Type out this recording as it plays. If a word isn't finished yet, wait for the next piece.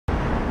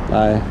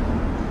Bye.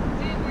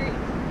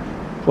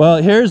 Well,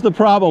 here's the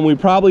problem. We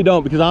probably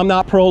don't, because I'm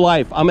not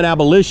pro-life. I'm an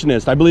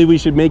abolitionist. I believe we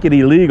should make it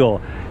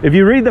illegal. If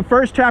you read the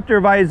first chapter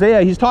of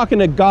Isaiah, he's talking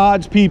to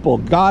God's people.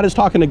 God is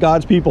talking to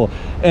God's people.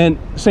 And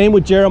same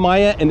with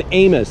Jeremiah and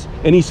Amos.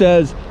 And he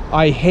says,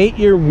 I hate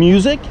your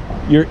music,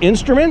 your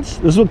instruments.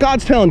 This is what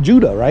God's telling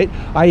Judah, right?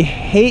 I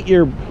hate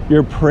your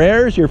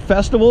prayers, your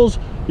festivals,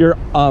 your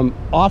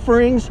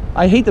offerings.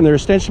 I hate them. They're a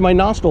stench to my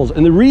nostrils.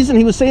 And the reason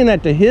he was saying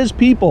that to his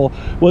people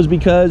was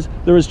because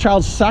there was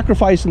child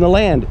sacrifice in the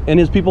land, and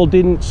his people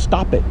didn't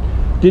stop it,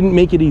 didn't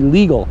make it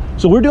illegal.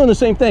 So we're doing the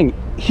same thing.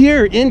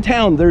 Here in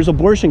town, there's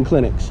abortion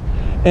clinics,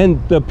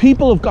 and the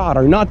people of God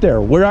are not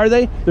there. Where are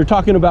they? They're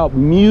talking about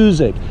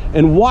music.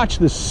 And watch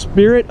the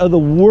spirit of the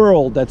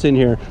world that's in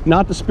here,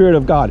 not the spirit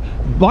of God.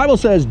 The Bible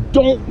says,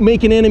 don't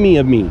make an enemy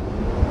of me.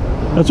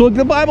 That's what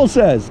the Bible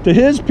says to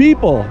his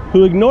people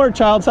who ignore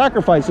child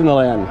sacrifice in the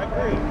land.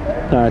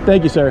 All right,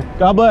 thank you, sir.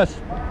 God bless.